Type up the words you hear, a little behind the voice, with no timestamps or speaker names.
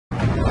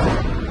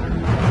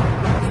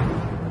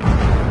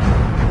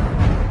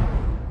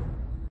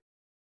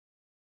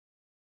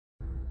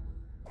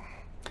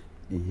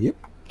Yep.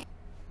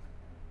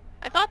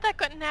 I thought that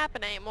couldn't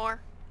happen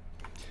anymore.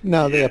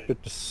 No, they upped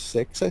it to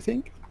 6, I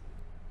think.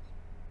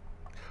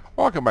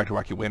 Welcome back to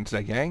Wacky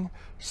Wednesday, gang.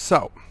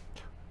 So,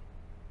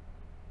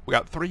 we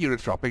got 3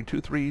 units dropping,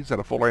 2 3s and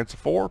a full lance of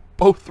 4.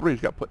 Both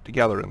 3s got put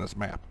together in this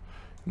map,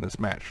 in this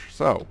match.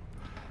 So,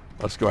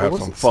 let's go have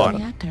some fun.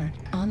 Reactor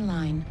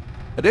online.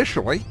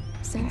 Additionally,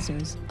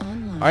 Sensors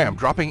online. I am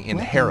dropping in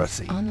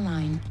Heresy.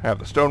 Online. I have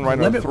the Stone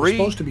Rhino limit 3. was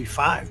supposed to be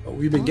 5, but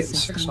we've been All getting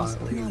 6 on systems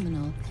it lately.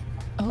 nominal.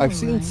 I've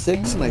seen Override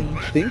 6, and I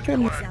engaged. think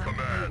I'm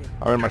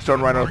in my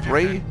Stone Rhino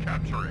 3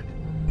 Capture it.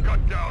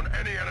 Cut down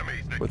any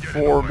enemies that with get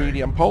 4 in the way.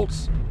 medium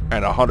pulse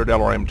and 100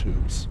 LRM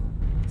tubes.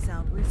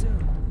 Sound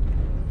resumed.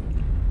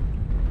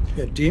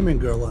 You got Demon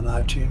Girl on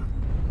our team.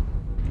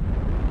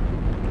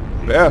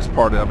 Best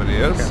part of it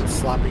is, Got a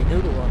sloppy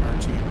noodle on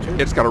our team too.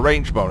 it's got a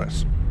range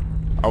bonus.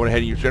 I went ahead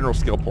and used general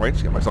skill points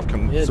to get myself Yeah,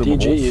 consumables.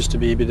 DG used to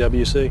be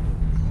BWC.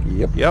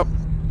 Yep. Yep.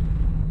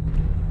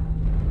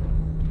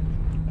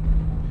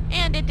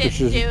 And it Which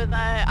didn't is- do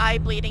the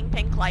eye-bleeding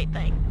pink light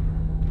thing.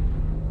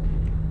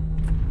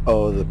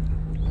 Oh, the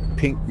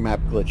pink map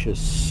glitch is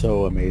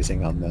so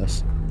amazing on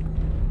this.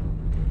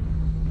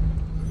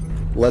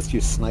 Lets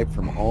you snipe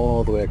from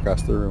all the way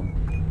across the room.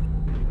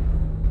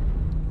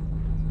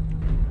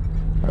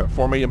 I have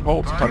 4 medium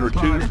pulse, 100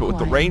 tubes, but with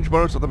the range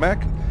bonus of the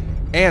mech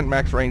and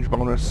max range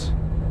bonus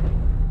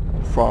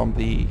from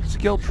the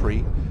skill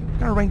tree, I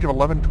got a range of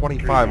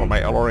 1125 on my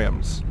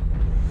LRMs.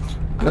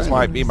 This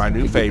might be my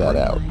new Figure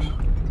that favorite. out.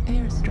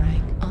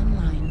 Airstrike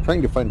online.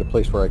 Trying to find a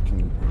place where I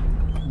can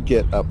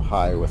get up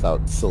high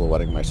without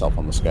silhouetting myself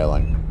on the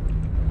skyline.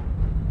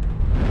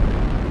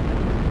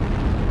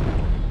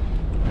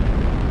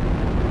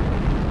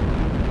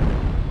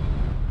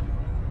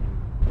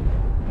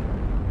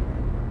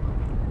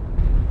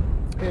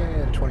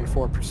 And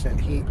 24%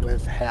 heat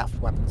with half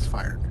weapons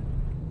fired.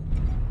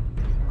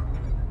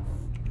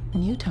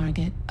 New target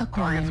Target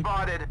acquired.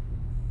 spotted.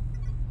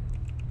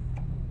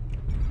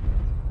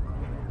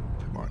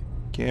 Come on,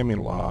 give me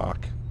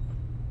lock.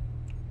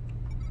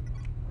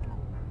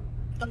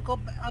 Don't go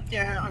up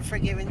there,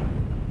 Unforgiven.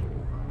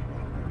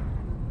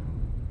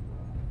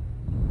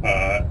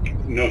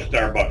 No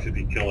Starbucks if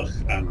you kill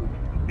us on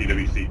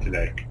BWC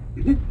today.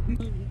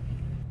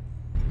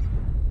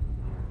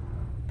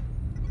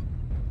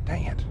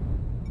 Dang it.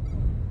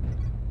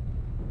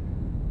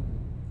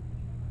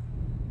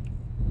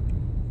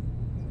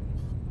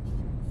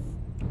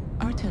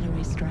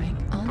 Artillery strike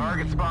online.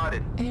 Target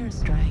spotted.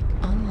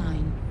 Airstrike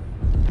online.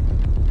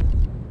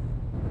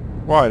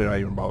 Why did I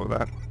even bother with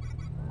that?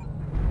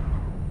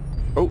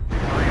 Oh,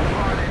 Target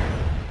spotted.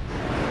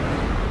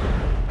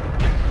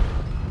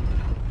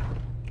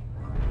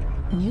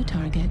 New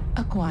target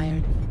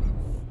acquired.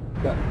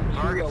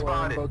 Target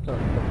spotted.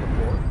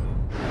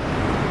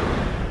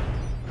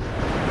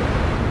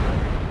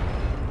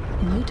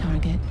 New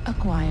target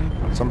acquired.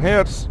 some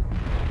hits.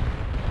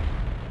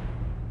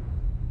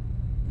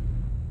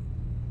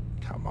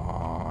 Come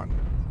on.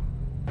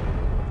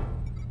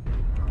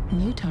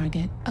 New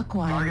target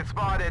acquired. Target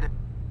spotted.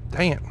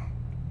 Dang it.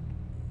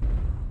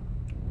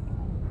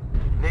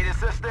 Need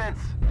assistance.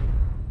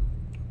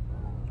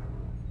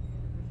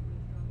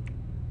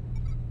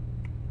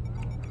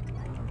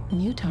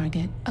 New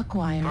target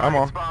acquired. I'm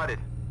on. Spotted.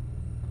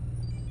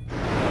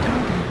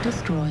 Target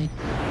destroyed.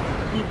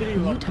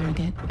 New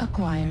target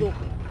acquired.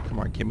 Come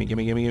on, gimme,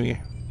 gimme, gimme,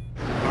 gimme.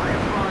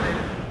 Target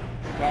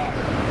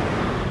spotted.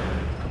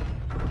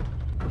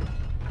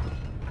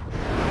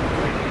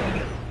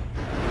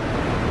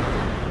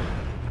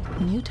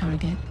 New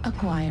target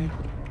acquired.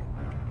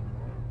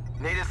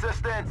 Need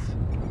assistance.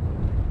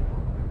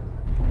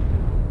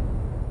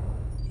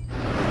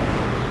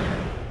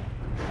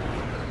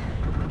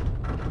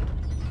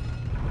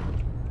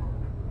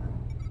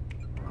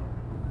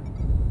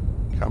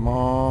 Come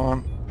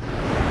on.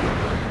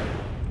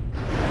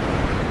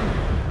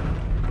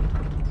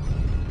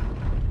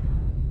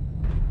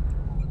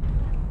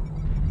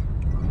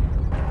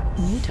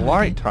 New target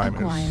Flight time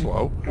acquired. is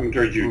slow. Coming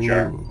towards you,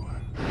 Char. Ooh.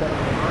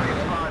 Target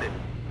spotted.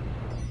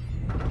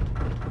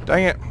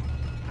 Dang it.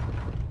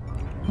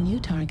 New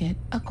target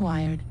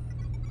acquired.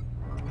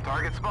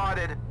 Target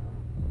spotted.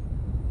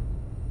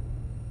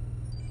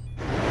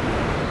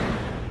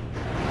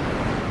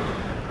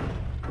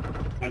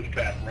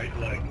 Hunchback, right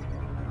leg.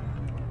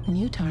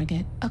 New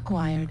target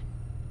acquired.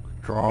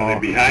 Are Draw. they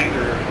behind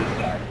or this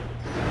side?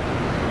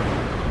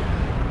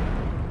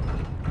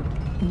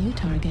 New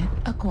target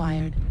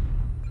acquired.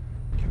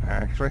 Can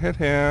actually hit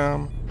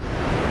him.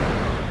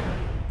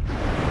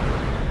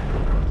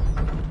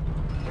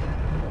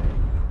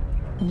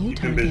 New Keep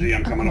him target busy,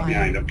 I'm coming up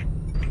behind acquired. him.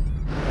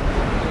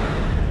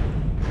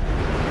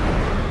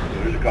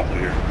 There's a couple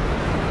here.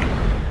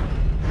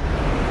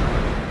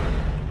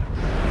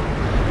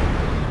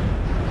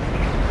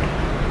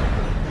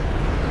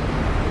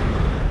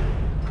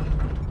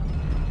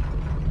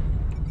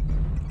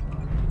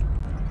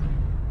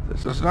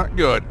 This is not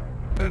good.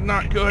 It's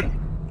not good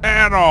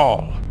at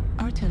all.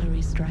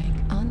 Artillery strike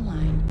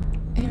online.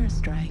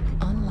 Airstrike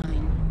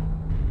online.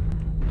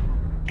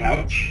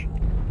 Ouch.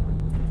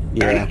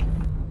 Yeah.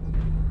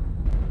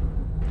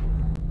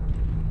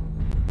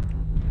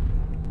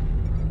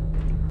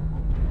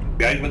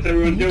 Guys, what's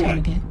everyone New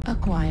doing? target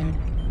acquired.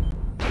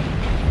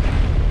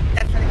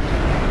 That's right.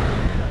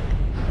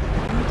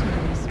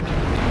 Artillery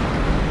strike.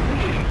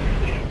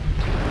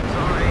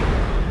 Sorry.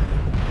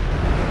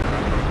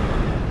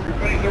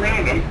 Everybody's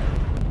around him.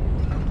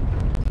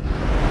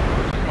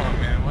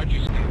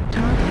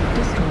 Target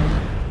destroyed.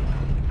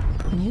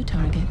 New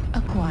target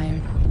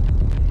acquired.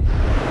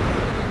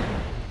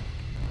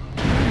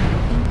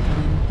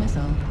 Incoming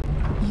missile.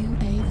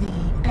 UAV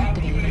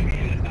activated.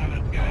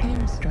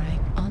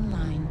 Airstrike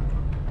online.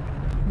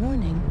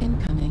 Warning,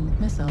 incoming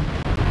missile.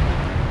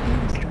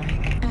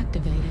 Airstrike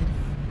activated.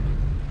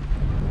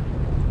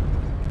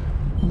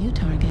 New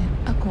target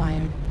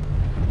acquired.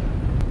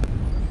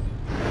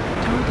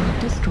 Target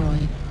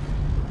destroyed.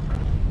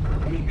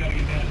 Someone's got to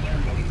get that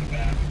alarm going in the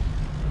back.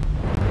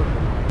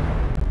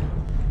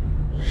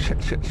 Shit.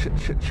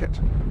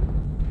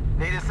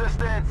 Need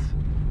assistance.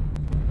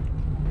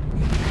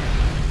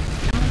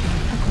 Target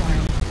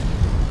acquired.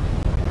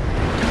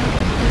 Target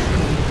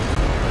destroyed.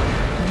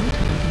 New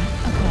target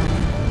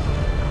acquired.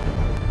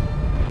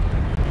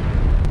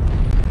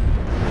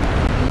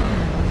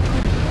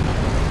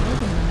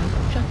 Override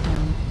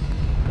shutdown.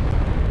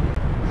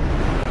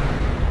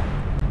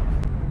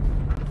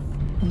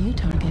 New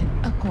target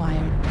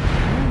acquired.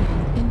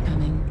 Warning,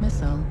 incoming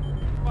missile.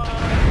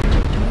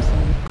 Torso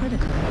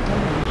critical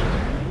damage.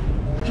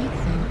 Heat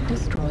sink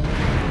destroyed.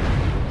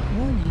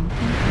 Warning,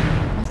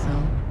 incoming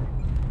missile.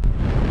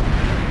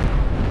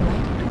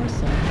 Right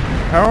torso.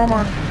 How am I?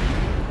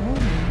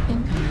 Warning,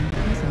 incoming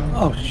missile.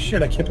 Oh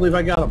shit, I can't believe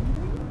I got him.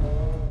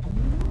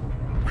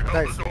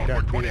 Nice.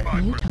 Got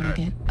BA. New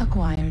target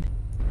acquired.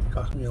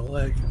 Cost me a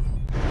leg.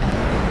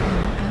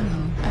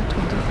 Ammo at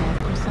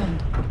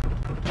 25%.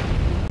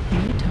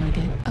 New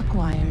target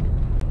acquired.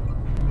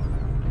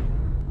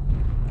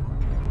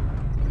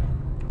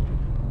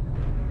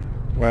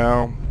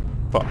 Well,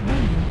 fuck.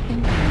 Warning,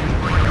 incoming.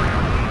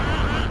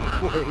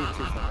 Way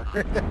too far.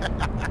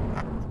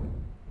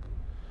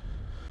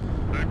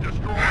 They've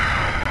destroyed us.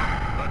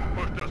 That's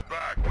pushed us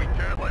back. We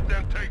can't let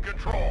them take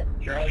control.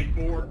 Charlie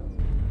 4.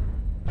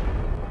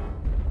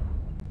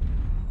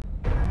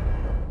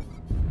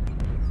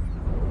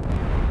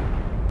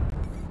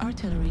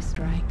 Artillery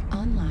strike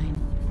online.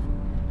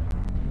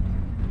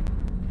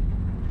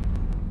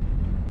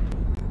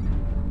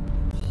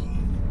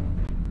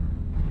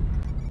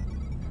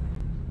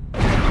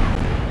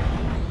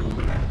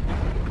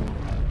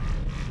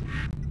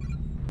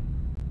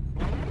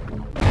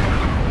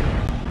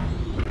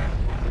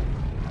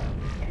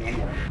 One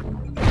more.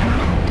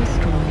 Target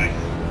destroyed.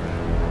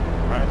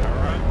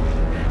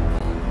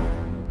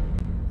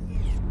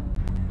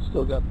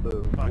 Still got the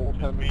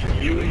bullpen.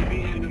 UAV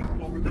in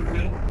over the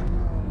hill.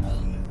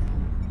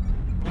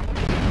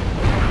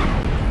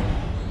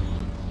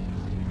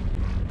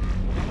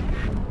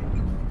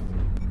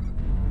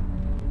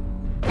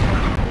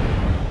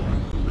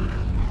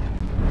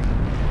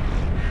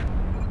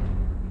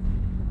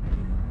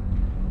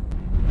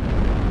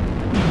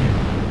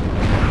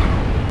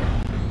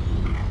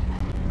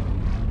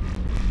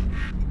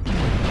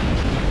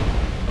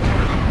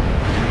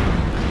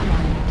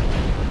 Acquired.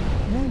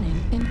 Warning,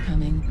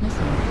 incoming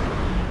missile.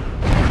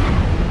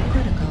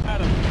 Critical.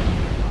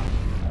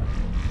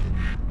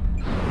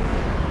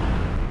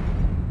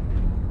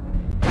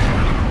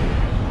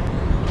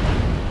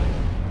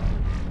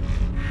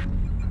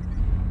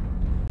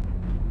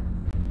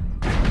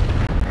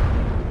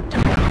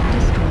 Target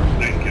destroyed.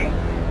 Nice kill.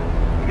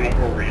 I'm up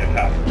over you,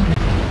 top.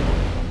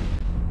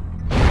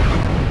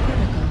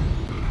 Critical.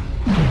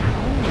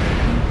 Warning,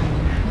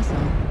 incoming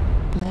missile.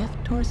 Left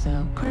torso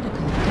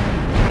critical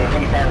damage. Go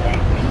on the far one.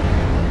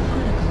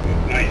 Critical.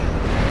 Nice.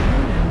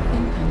 Warning,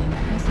 incoming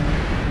missile.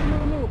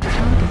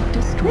 Target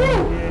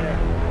destroyed.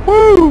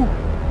 Woo!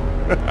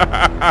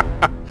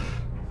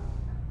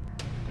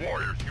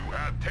 Warriors, you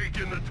have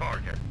taken the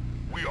target.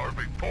 We are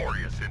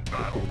victorious in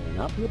battle. May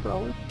not be a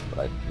brawler, but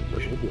I can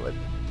certainly do it.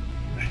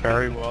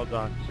 Very well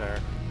done, sir.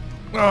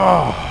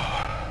 Oh.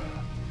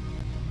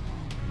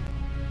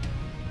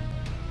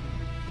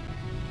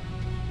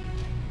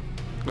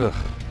 Ugh.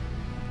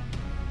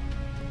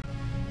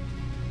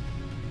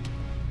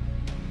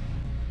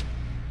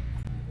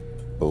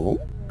 Boom.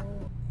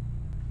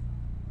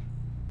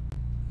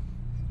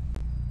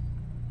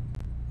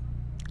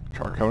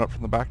 Char coming up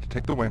from the back to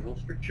take the win.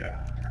 Rules for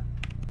Char.